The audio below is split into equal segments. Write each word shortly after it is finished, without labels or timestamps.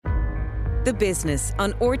The Business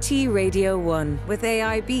on RT Radio 1 with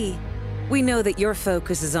AIB. We know that your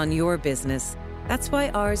focus is on your business. That's why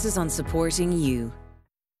ours is on supporting you.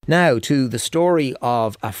 Now to the story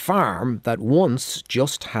of a farm that once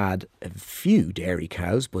just had a few dairy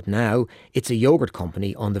cows, but now it's a yoghurt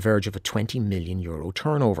company on the verge of a €20 million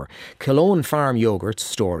turnover. Killowen Farm yoghurt's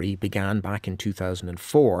story began back in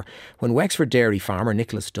 2004 when Wexford dairy farmer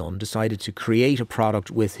Nicholas Dunne decided to create a product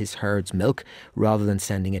with his herd's milk rather than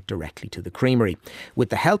sending it directly to the creamery. With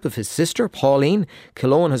the help of his sister Pauline,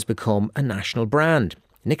 Killowen has become a national brand.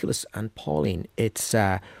 Nicholas and Pauline, it's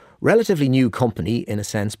relatively new company in a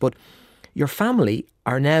sense, but your family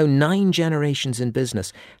are now 9 generations in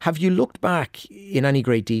business. Have you looked back in any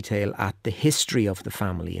great detail at the history of the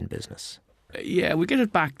family in business? Yeah, we get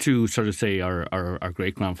it back to sort of say our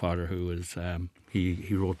great grandfather, who was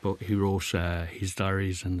he wrote his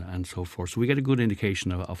diaries and so forth. So we get a good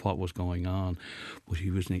indication of what was going on. But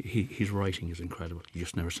his writing is incredible. You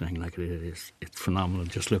just never see anything like it. It's phenomenal.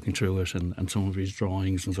 Just looking through it and some of his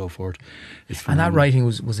drawings and so forth. And that writing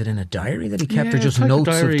was it in a diary that he kept, or just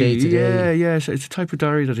notes of day to day? Yeah. It's a type of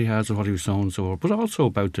diary that he has of what he was sowing and so forth, but also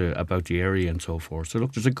about the area and so forth. So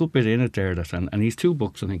look, there's a good bit in it there and he's 2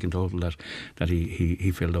 books I think in total that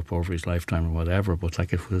he filled up over his lifetime or whatever. But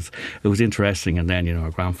like it was interesting. And then, our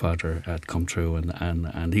grandfather had come through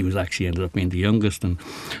and he was actually ended up being the youngest, and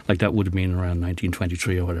like that would have been around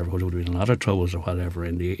 1923 or whatever. There would have been a lot of troubles or whatever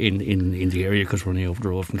in the area, because we're only over the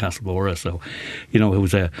road from Castlebora. So, it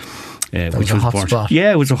was a hot spot.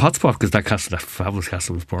 Yeah, it was a hot spot because that fabulous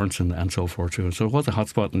castle was burnt and so forth too. So it was a hot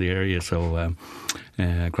spot in the area. So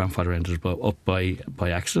grandfather ended up by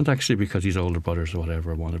accident actually, because his older brothers or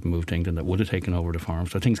whatever wanted to move to England that would have taken over the farm.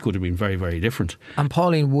 So things could have been very, very different. And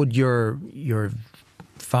Pauline, would your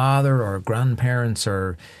father or grandparents,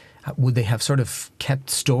 or would they have sort of kept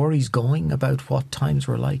stories going about what times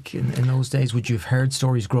were like in those days? Would you have heard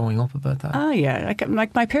stories growing up about that? Oh yeah,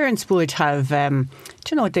 like my parents would have,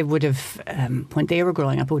 they would have, when they were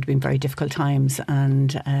growing up, it would have been very difficult times,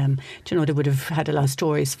 and they would have had a lot of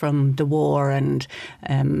stories from the war, and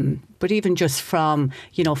but even just from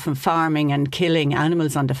farming and killing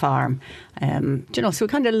animals on the farm, so we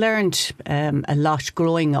kind of learned a lot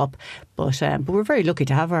growing up. But we're very lucky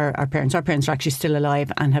to have our parents. Our parents are actually still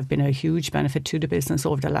alive and have been a huge benefit to the business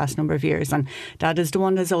over the last number of years. And Dad is the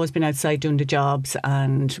one that's always been outside doing the jobs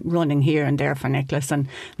and running here and there for Nicholas. And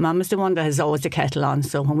Mum is the one that has always the kettle on.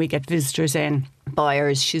 So when we get visitors in,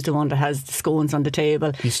 buyers, she's the one that has the scones on the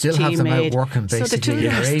table. You still have them out working basically. So the two of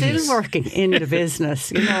them are still working in the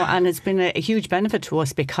business, and it's been a huge benefit to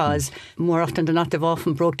us, because more often than not they've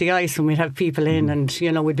often broke the ice when we'd have people in, and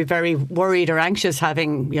we'd be very worried or anxious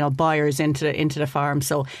having buyers into the farm.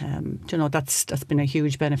 So that's been a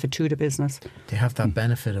huge benefit to the business. They have that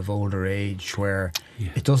benefit of older age where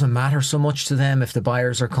it doesn't matter so much to them if the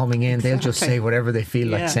buyers are coming in. They'll just say whatever they feel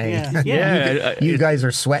like saying. You guys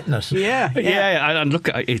are sweating it. Yeah, and look,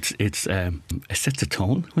 it sets a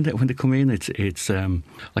tone when they come in. It's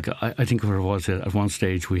like I think there was at one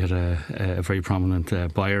stage we had a very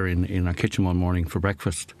prominent buyer in our kitchen one morning for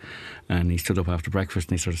breakfast, and he stood up after breakfast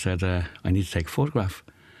and he sort of said, "I need to take a photograph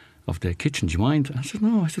of the kitchen. Do you mind?" I said,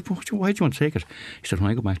 "No." I said, "Why do you want to take it?" He said, "When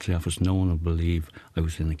I go back to the office, no one will believe I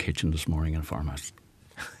was in the kitchen this morning in a farmhouse."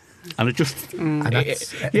 And it just... And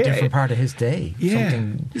that's a different part of his day. Yeah,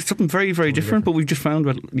 something very, very different. But we've just found,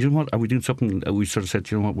 well, you know what, are we doing something... We sort of said,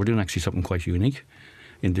 we're doing actually something quite unique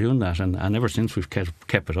in doing that. And ever since, we've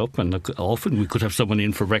kept it up. And look, often we could have someone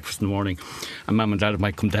in for breakfast in the morning, and Mum and Dad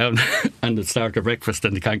might come down and they'd start their breakfast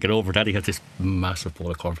and they can't get over. Daddy has this massive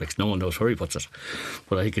bowl of cornflakes. No one knows where he puts it.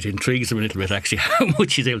 But I think it intrigues him a little bit, actually, how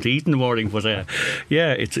much he's able to eat in the morning. But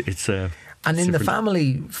it's and in the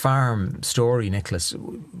family farm story, Nicholas,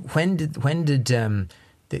 when did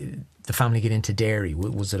the family get into dairy?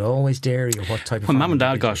 Was it always dairy, or what type of? When Mum and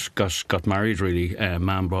Dad got married, really,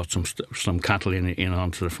 Mum brought some cattle in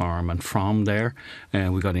onto the farm, and from there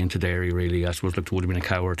we got into dairy. Really, I suppose, look, there would have been a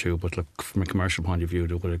cow or two, but look, from a commercial point of view,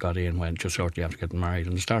 they would have got in when just shortly after getting married,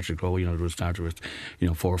 and it started to grow. It started with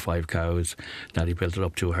 4 or 5 cows. Daddy built it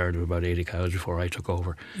up to a herd of about 80 cows before I took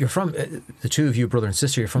over. You're from the two of you, brother and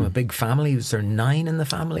sister. You're from a big family. Was there 9 in the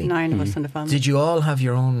family? 9 of us in the family. Did you all have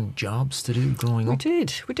your own jobs to do growing up?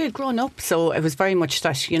 We did growing up. So it was very much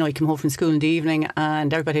that, you come home from school in the evening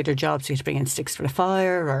and everybody had their jobs. You had to bring in sticks for the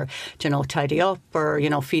fire, or, tidy up,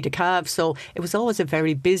 or, feed a calf. So it was always a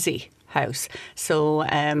very busy house. So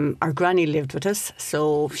our granny lived with us.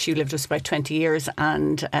 So she lived with us about 20 years,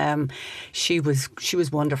 and she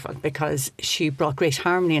was wonderful because she brought great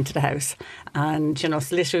harmony into the house. And so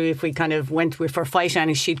literally, if we kind of went for a fight,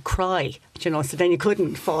 and she'd cry, so then you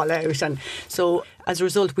couldn't fall out. And so as a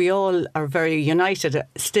result, we all are very united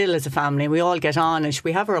still as a family. We all get on, and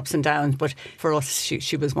we have our ups and downs, but for us,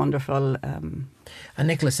 she was wonderful. And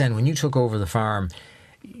Nicholas, then when you took over the farm,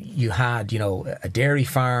 you had, a dairy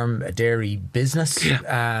farm, a dairy business,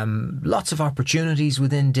 lots of opportunities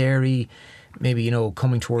within dairy, maybe,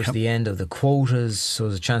 coming towards the end of the quotas, so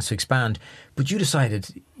there's a chance to expand. But you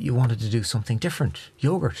decided you wanted to do something different,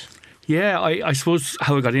 yoghurt. Yeah, I suppose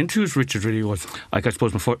how I got into it, Richard, really was, I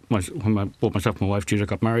suppose when both myself and my wife Julia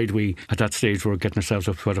got married, we, at that stage, were getting ourselves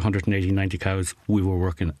up to about 180, 90 cows. We were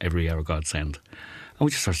working every hour God send. And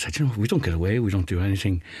we just sort of said, we don't get away, we don't do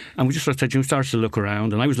anything. And we just sort of said, started to look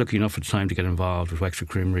around. And I was lucky enough at the time to get involved with Wexford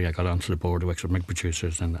Creamery. I got onto the board of Wexford Milk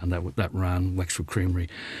Producers, and that ran Wexford Creamery.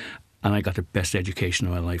 And I got the best education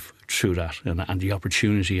of my life through that. And the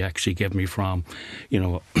opportunity actually gave me from,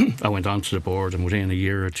 I went onto the board, and within a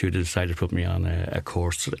year or two they decided to put me on a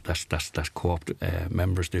course that co-op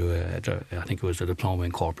members do. I think it was a diploma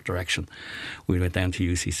in corporate direction. We went down to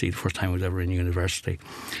UCC, the first time I was ever in university.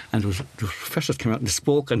 And the professors came out and they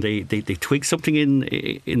spoke, and they tweaked something in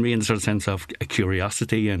me in the sort of sense of a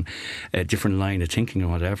curiosity and a different line of thinking or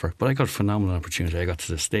whatever. But I got a phenomenal opportunity. I got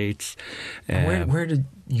to the States. Where did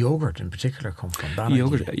yoghurt in particular come from?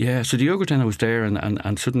 Yogurt, yeah. So the yogurt, then I was there,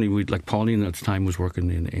 and suddenly Pauline at the time was working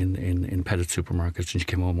in Pettit supermarkets, and she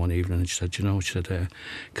came home one evening and she said,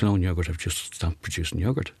 Killowen Yogurt have just stopped producing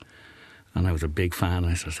yogurt. And I was a big fan,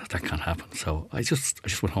 and I said, that can't happen. So I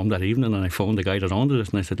just went home that evening, and I phoned the guy that owned it,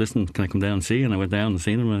 and I said, listen, can I come down and see? And I went down and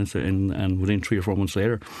seen him, and within 3 or 4 months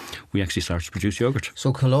later, we actually started to produce yogurt.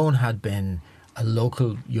 So Killowen had been a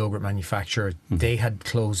local yoghurt manufacturer. They had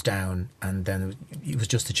closed down, and then it was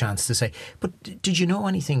just a chance to say, but did you know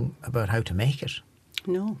anything about how to make it?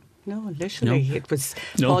 No, literally. No. It was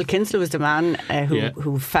Paul Kinslow was the man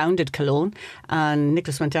who founded Killowen, and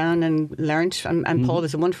Nicholas went down and learned, and Paul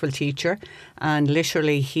was a wonderful teacher, and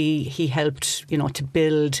literally he helped to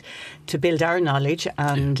build our knowledge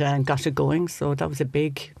and got it going. So that was a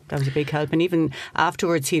big help. And even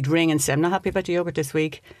afterwards he'd ring and say, I'm not happy about the yogurt this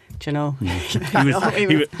week. The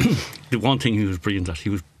one thing he was brilliant at, he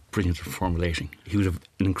was brilliant at formulating. He was an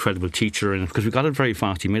incredible teacher, and because we got it very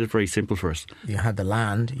fast, he made it very simple for us. You had the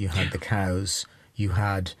land, you had the cows, you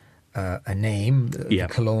had a name, the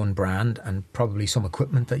Killowen brand, and probably some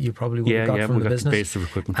equipment that you probably would have got from the business. The base of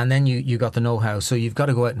equipment. And then you got the know-how, so you've got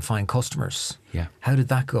to go out and find customers. Yeah. How did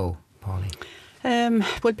that go, Pauline?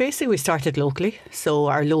 Well, basically we started locally. So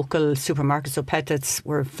our local supermarkets, so Pettit's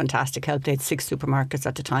were fantastic help. They had 6 supermarkets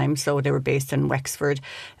at the time. So they were based in Wexford,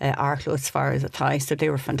 Arklow as far as Athy. So they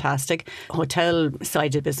were fantastic. Hotel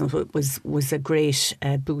side of the business was a great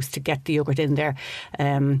boost to get the yoghurt in there.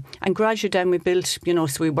 And gradually then we built, so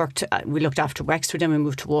we looked after Wexford, then we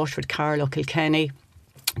moved to Waterford, Carlow, Kilkenny,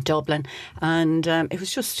 Dublin, and it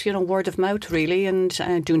was just word of mouth really, and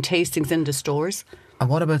doing tastings in the stores. And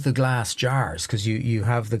what about the glass jars? Because you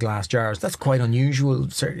have the glass jars. That's quite unusual,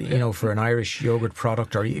 certainly, for an Irish yoghurt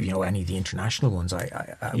product, or any of the international ones.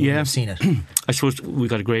 I wouldn't have seen it. I suppose we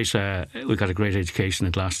got a great education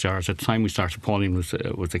in glass jars. At the time we started, Pauline was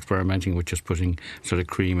experimenting with just putting sort of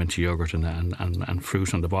cream into yoghurt and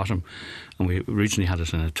fruit on the bottom. And we originally had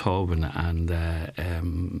it in a tub, and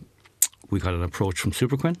we got an approach from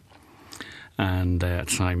Superquinn. And at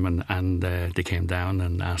the time, and they came down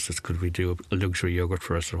and asked us, could we do a luxury yoghurt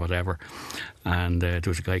for us or whatever. And there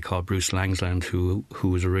was a guy called Bruce Langsland who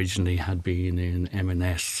was originally had been in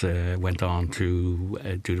M&S, went on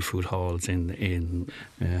to do the food halls in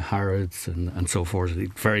Harrods and so forth.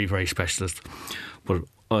 Very, very specialist. But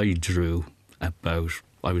I drew about,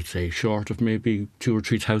 I would say, short of maybe 2,000 or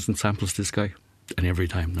 3,000 samples to this guy. And every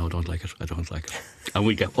time, no, I don't like it. And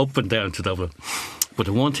we get up and down to Dublin. But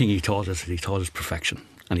the one thing he taught us perfection,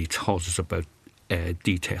 and he taught us about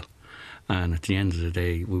detail. And at the end of the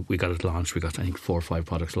day, we got it launched. We got, I think, 4 or 5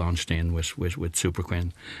 products launched in with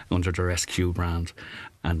Superquinn under their SQ brand,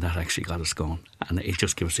 and that actually got us going. And it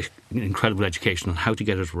just gives us an incredible education on how to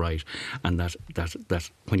get it right, and that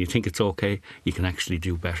when you think it's okay, you can actually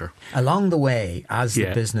do better. Along the way, as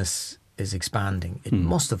the business is expanding, it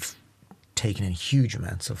must have taken in huge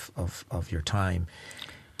amounts of your time.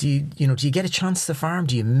 Do you get a chance to farm?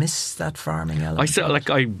 Do you miss that farming element?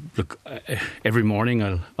 Every morning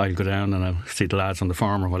I'll go down and I'll see the lads on the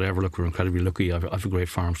farm or whatever. Look, we're incredibly lucky. I've a great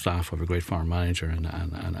farm staff. I've a great farm manager,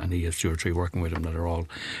 and he has 2 or 3 working with him that are all,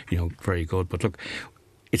 very good. But look,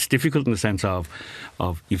 it's difficult in the sense of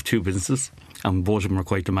you've two businesses, and both of them are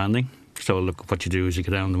quite demanding. So look, what you do is you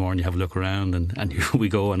get down in the morning, you have a look around, and we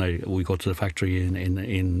go to the factory in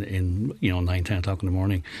 9, 10 o'clock in the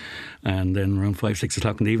morning, and then around 5, 6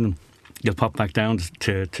 o'clock in the evening, you'll pop back down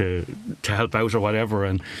to help out or whatever,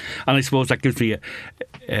 and I suppose that gives you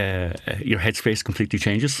your headspace completely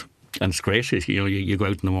changes. And it's great. You go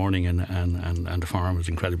out in the morning and the farm is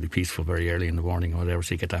incredibly peaceful very early in the morning or whatever,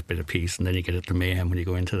 so you get that bit of peace, and then you get it to mayhem when you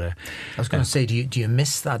go into the... I was going to say, do you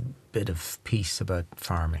miss that bit of peace about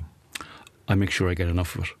farming? I make sure I get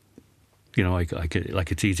enough of it.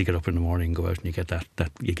 It's easy to get up in the morning and go out and you get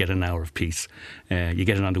that you get an hour of peace. You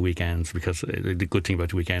get it on the weekends, because the good thing about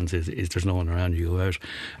the weekends is there's no one around. You go out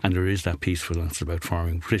and there is that peacefulness about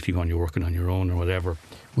farming, particularly when you're working on your own or whatever.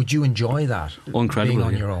 Would you enjoy that? Incredible, being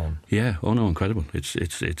on your own? Yeah. Oh no, incredible.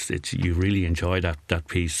 It's you really enjoy that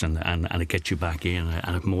piece, and it gets you back in,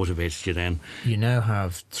 and it motivates you then. You now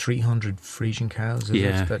have 300 Frisian cows,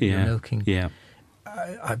 that you're milking. Yeah.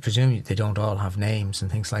 I presume they don't all have names and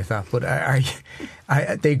things like that, but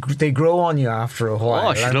they grow on you after a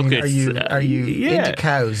while. Are you into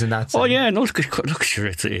cows in that sense? Oh yeah, no. Look, sure,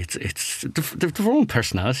 it's their own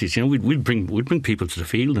personalities. We'd bring people to the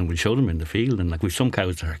field and we'd show them in the field, and like we've some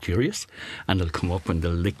cows that are curious and they'll come up and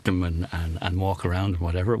they'll lick them and walk around and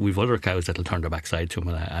whatever. We've other cows that'll turn their backside to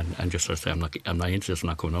them and just sort of say, I'm not into this, I'm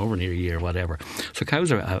not coming over near you or whatever. So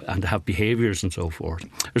cows have behaviours and so forth.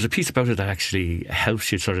 There's a piece about it that actually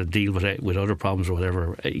helps you sort of deal with other problems or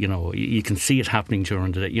whatever. You can see it happening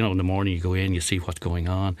during the day. In the morning you go in, you see what's going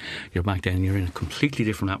on, you're back then, you're in a completely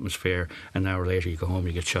different atmosphere. An hour later you go home,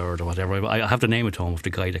 you get showered or whatever. I have the name at home of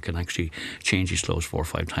the guy that can actually change his clothes 4 or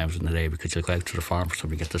 5 times in the day, because you'll go out to the farm for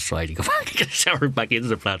something, get this right, you go back and get showered back into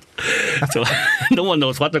the plant. So no one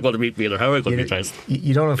knows what they're going to meet me or how I'm going to be dressed.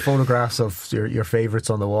 You don't have photographs of your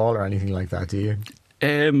favourites on the wall or anything like that, do you?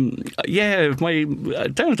 Yeah, my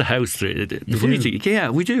down at the house. The funny thing, yeah,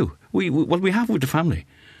 we do. We have with the family.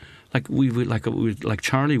 Like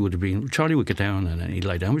Charlie would have been. Charlie would get down and he'd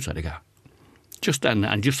lie down beside the car. Just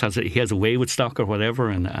he has a way with stock or whatever,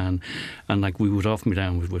 and like we would often be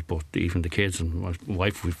down with both, even the kids and my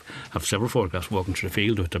wife. We have several photographs walking through the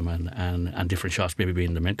field with them, and different shots, maybe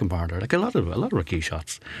being the milking barn, or like a lot of our key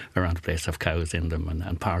shots around the place have cows in them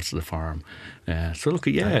and parts of the farm. So look,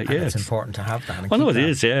 it's important to have that. I know it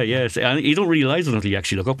is, and you don't realise it until you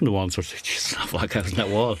actually look up in the wall and sort of say, "Jesus, there's a lot of cows in that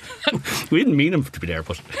wall." We didn't mean them to be there,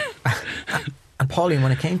 but. And Pauline,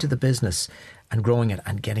 when it came to the business and growing it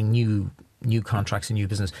and getting new contracts and new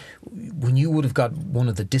business, when you would have got one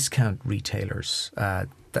of the discount retailers,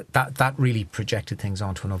 that really projected things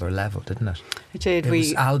onto another level, didn't it? It did. It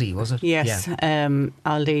was Aldi, was it? Yes. Yeah.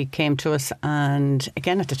 Aldi came to us, and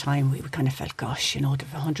again at the time we kind of felt, gosh, there were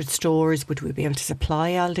 100 stores, would we be able to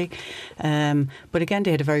supply Aldi? But again,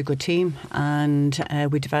 they had a very good team, and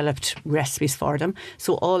we developed recipes for them.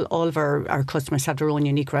 So all of our customers have their own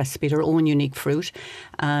unique recipe, their own unique fruit,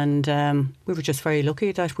 and we were just very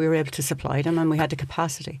lucky that we were able to supply them, and we had the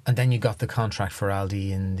capacity. And then you got the contract for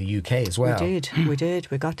Aldi in the UK as well. We did.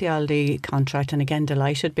 We got the Aldi contract, and again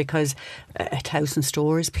delighted, because 1,000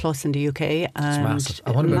 stores plus in the UK. And it's massive.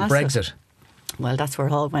 I wonder about Brexit. Well, that's where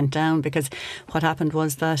it all went down, because what happened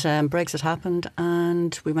was that Brexit happened,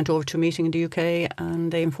 and we went over to a meeting in the UK,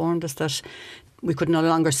 and they informed us that we could no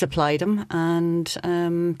longer supply them, and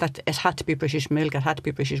that it had to be British milk, it had to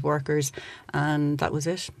be British workers, and that was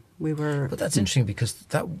it. But that's interesting, because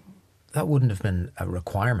that wouldn't have been a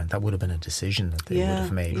requirement. That would have been a decision that they would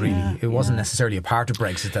have made, really. It wasn't necessarily a part of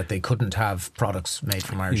Brexit that they couldn't have products made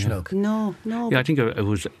from Irish milk. No. Yeah, I think it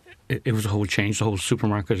was a whole change. The whole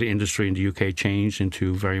supermarket industry in the UK changed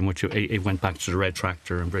into very much, it went back to the red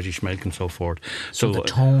tractor and British milk and so forth. So the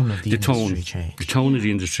tone of the industry changed. The tone of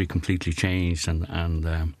the industry completely changed, and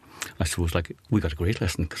I suppose we got a great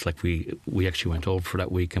lesson, because we actually went over for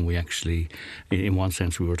that week, and we actually, in one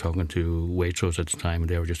sense, we were talking to Waitrose at the time, and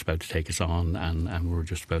they were just about to take us on, and we were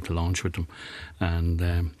just about to launch with them,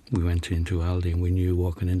 and we went into Aldi, and we knew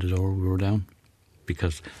walking in the door we were down,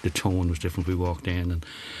 because the tone was different. We walked in,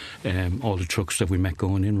 and all the trucks that we met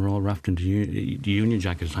going in were all wrapped in the Union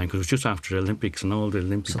Jack at the time, because it was just after the Olympics, and all the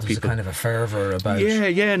Olympic people. So there was a kind of a fervour about.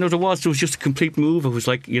 Yeah. No, there was just a complete move. It was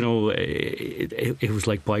like, it was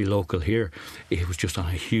like buy local here. It was just on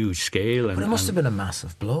a huge scale. But it must have been a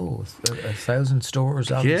massive blow. 1,000 stores.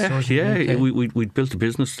 Stores we'd built a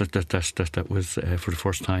business that was for the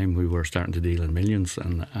first time we were starting to deal in millions,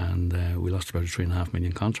 and we lost about a $3.5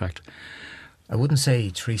 million contract. I wouldn't say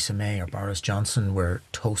Theresa May or Boris Johnson were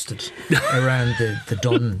toasted around the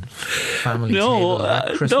Dunne family table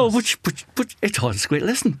at Christmas. No, but it's all a great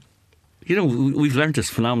lesson. we've learned this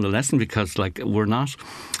phenomenal lesson because, like, we're not.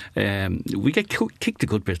 We get kicked a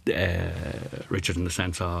good bit, Richard, in the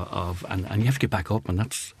sense of and you have to get back up, and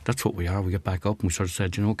that's what we are. We get back up, and we sort of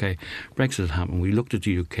said, okay, Brexit had happened. We looked at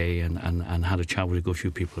the UK and had a chat with a good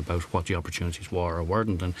few people about what the opportunities were or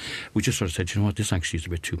weren't, and we just sort of said, this actually is a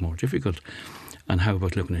bit too more difficult. And how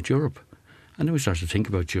about looking at Europe? And then we started to think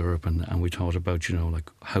about Europe, and we thought about,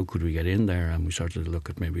 like, how could we get in there? And we started to look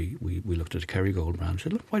at, maybe we looked at the Kerrygold brand and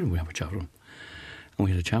said, look, why don't we have a chat with them? And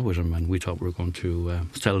we had a chat with them, and we thought we were going to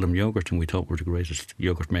sell them yoghurt, and we thought we were the greatest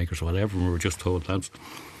yoghurt makers or whatever, and we were just told, lads,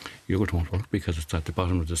 yoghurt won't work because it's at the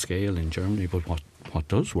bottom of the scale in Germany, but what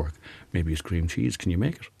does work? Maybe it's cream cheese. Can you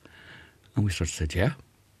make it? And we started to say, yeah.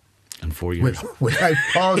 And 4 years. Without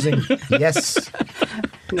pausing, yes.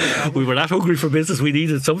 We were that hungry for business, we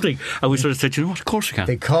needed something. And we sort of said, of course we can.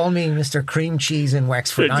 They call me Mr. Cream Cheese in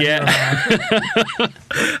Wexford. Yeah.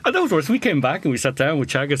 And afterwards we came back and we sat down with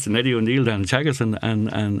Chagas and Eddie O'Neill down in Chagas,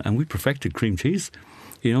 and we perfected cream cheese.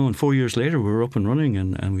 And 4 years later we were up and running,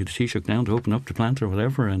 and we had a Taoiseach down to open up the plant or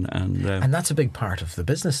whatever. And that's a big part of the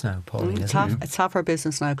business now, Pauline, isn't it? It's half our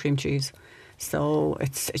business now, cream cheese. So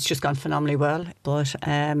it's just gone phenomenally well. But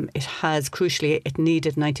it has, crucially, it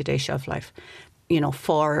needed 90-day shelf life,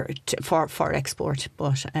 for export.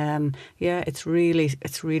 But it's really.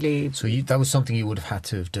 So that was something you would have had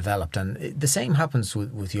to have developed, and the same happens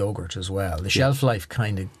with yogurt as well. The shelf life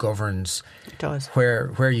kind of governs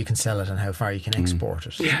where you can sell it and how far you can export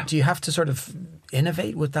it. Yeah. Do you have to sort of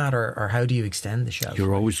innovate with that, or how do you extend the shelf?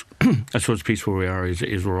 You're always, I suppose, the piece where we are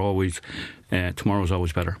is we're always. Tomorrow's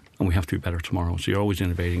always better, and we have to be better tomorrow. So you're always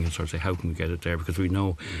innovating and sort of say, how can we get it there? Because we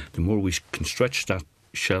know the more we can stretch that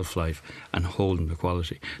shelf life and hold the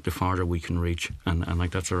quality, the farther we can reach, and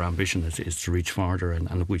like that's our ambition is to reach farther,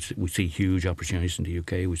 and we see huge opportunities in the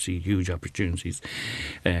UK, we see huge opportunities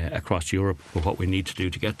across Europe, but what we need to do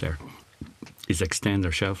to get there is extend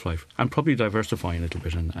our shelf life and probably diversify a little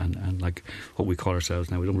bit, and like what we call ourselves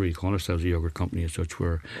now, we don't really call ourselves a yogurt company as such.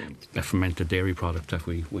 We're a fermented dairy product that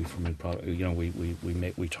we ferment product,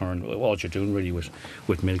 we turn, all you're doing really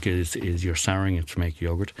with milk is you're souring it to make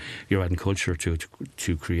yogurt. You're adding culture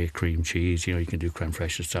to create cream cheese. You can do creme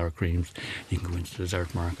fraiche, sour creams, you can go into the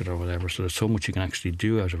dessert market or whatever. So there's so much you can actually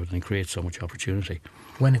do out of it and create so much opportunity.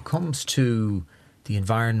 When it comes to the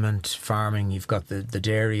environment, farming, you've got the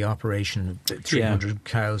dairy operation, 300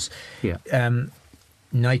 cows,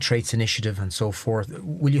 nitrates initiative and so forth.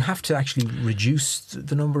 Will you have to actually reduce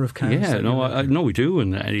the number of cows? Yeah, no, we do,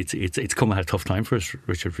 and it's come at a tough time for us,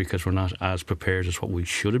 Richard, because we're not as prepared as what we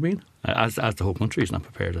should have been. As the whole country is not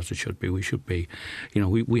prepared as it should be. We should be,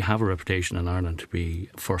 we have a reputation in Ireland to be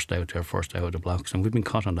first out of the blocks, and we've been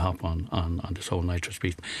caught on the hop on this whole nitrates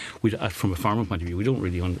piece. From a farming point of view, we don't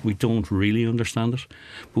really understand it,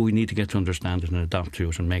 but we need to get to understand it and adapt to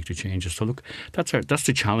it and make the changes. So look, that's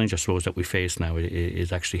the challenge, I suppose, that we face now.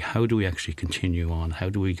 Is actually, how do we actually continue on? How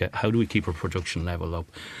do we keep our production level up,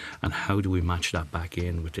 and how do we match that back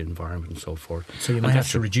in with the environment and so forth? So you might have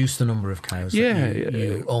to reduce the number of cows that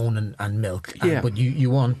you own and milk, but you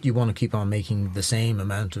want to keep on making the same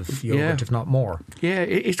amount of yogurt, if not more. Yeah,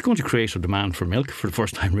 it's going to create a demand for milk for the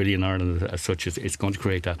first time really in Ireland as such. It's going to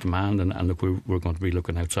create that demand, and look, we're going to be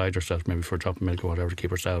looking outside ourselves, maybe for a drop of milk or whatever, to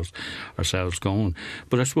keep ourselves going.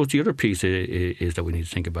 But I suppose the other piece is that we need to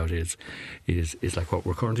think about is like what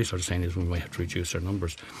we're currently sort of saying is we might have to reduce our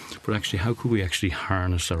numbers, but actually how could we actually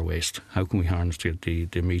harness our waste? How can we harness the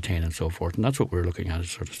methane and so forth? And that's what we're looking at,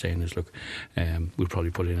 is sort of saying is, look, we'll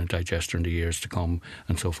probably put in a digester in the years to come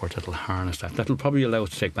and so forth that'll harness that. That'll probably allow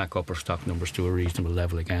us to take back up our stock numbers to a reasonable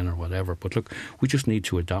level again or whatever. But look, we just need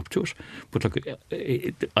to adapt to it. But look,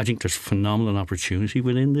 I think there's phenomenal opportunity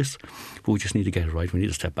within this, but we just need to get it right. We need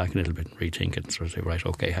to step back a little bit and rethink it and sort of say, right,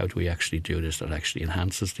 okay, how do we actually do this that actually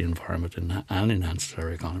enhances the environment and enhances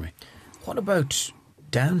our economy? What about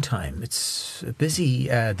downtime? It's busy.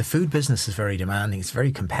 The food business is very demanding. It's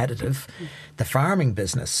very competitive. The farming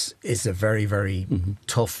business is a very, very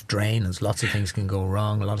tough drain. There's lots of things can go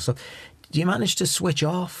wrong, a lot of stuff. Do you manage to switch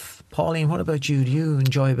off? Pauline, what about you? Do you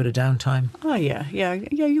enjoy a bit of downtime? Oh, yeah,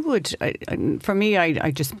 you would. For me,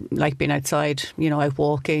 I just like being outside, out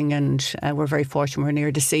walking, and we're very fortunate we're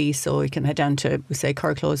near the sea, so we can head down to, we say,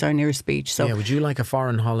 Carclow is our nearest beach. So, would you like a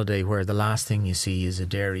foreign holiday where the last thing you see is a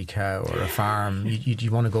dairy cow or a farm? You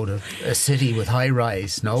want to go to a city with high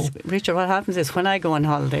rise, no? Richard, what happens is when I go on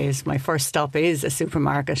holidays, my first stop is a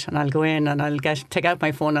supermarket, and I'll go in and I'll take out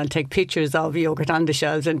my phone and I'll take pictures of yoghurt on the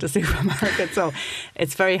shelves in the supermarket. So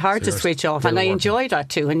it's very hard hard to switch off, and I enjoy that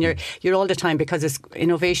too. And you're all the time, because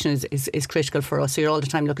innovation is critical for us. So you're all the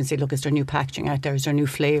time looking to see, look, is there new packaging out there? Is there new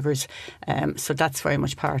flavours? So that's very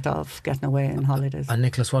much part of getting away on holidays. And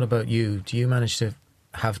Nicholas, what about you? Do you manage to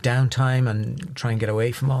have downtime and try and get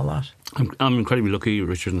away from all that? I'm incredibly lucky,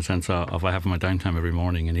 Richard, in the sense of I have my downtime every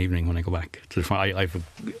morning and evening when I go back to the farm.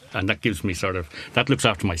 And that gives me that looks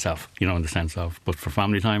after myself, in the sense of, but for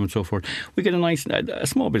family time and so forth, we get a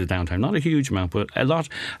small bit of downtime, not a huge amount, but a lot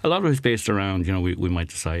of it is based around, we might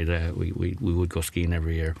decide we would go skiing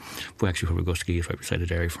every year. We actually probably go ski right beside a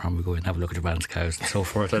dairy farm. We go and have a look at the band's cows and so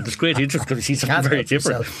forth. And it's great interest because we see something very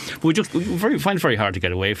different. But we find it very hard to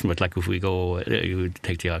get away from it. Like if we go, you would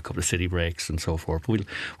take the odd couple of city breaks and so forth. But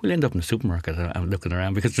we'll end up in the supermarket and looking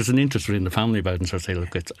around because there's an interest within the family about it, and sort of say, look,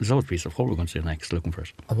 there's always a piece of what we're going to do next, looking for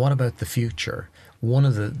it. And what about the future? One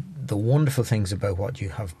of the wonderful things about what you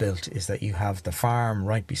have built is that you have the farm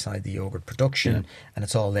right beside the yoghurt production, and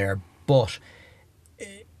it's all there. But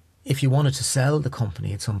if you wanted to sell the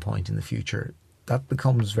company at some point in the future, that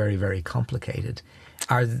becomes very, very complicated.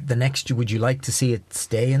 Would you like to see it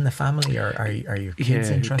stay in the family, or are your kids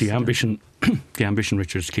interested? The ambition,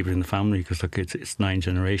 Richard, is to keep it in the family, because look, it's 9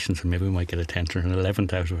 generations, and maybe we might get a 10th or an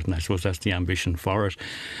 11th out of it, and I suppose that's the ambition for it.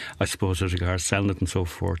 I suppose as regards selling it and so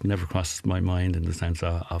forth, never crosses my mind in the sense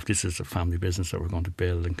of this is a family business that we're going to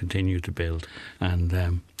build and continue to build,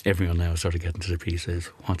 and everyone now is sort of getting to the pieces.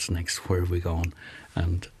 What's next? Where are we going?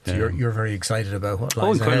 And so you're very excited about what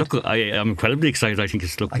lies ahead. Look, I'm incredibly excited. I think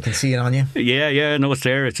I can see it on you. Yeah, no, it's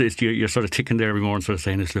there. It's you're sort of ticking there every morning, sort of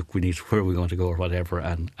saying, look, where are we going to go or whatever.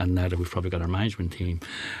 And now that we've probably got our management team,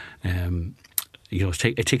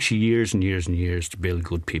 it takes you years and years and years to build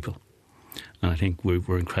good people. And I think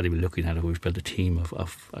we're incredibly lucky now that we've built a team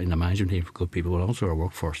of in a management team of good people, but also our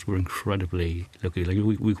workforce. We're incredibly lucky. Like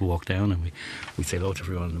we could walk down and we say hello to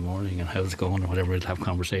everyone in the morning and how's it going or whatever. We'll have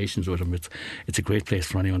conversations with them. It's a great place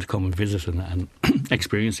for anyone to come and visit and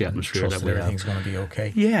experience the atmosphere. Trust that everything's going to be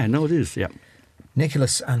okay. Yeah, no, it is. Yeah.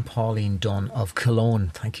 Nicholas and Pauline Dunne of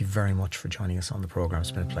Killowen, thank you very much for joining us on the programme.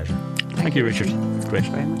 It's been a pleasure. Thank you, Richard. Great.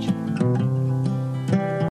 Thank you very much.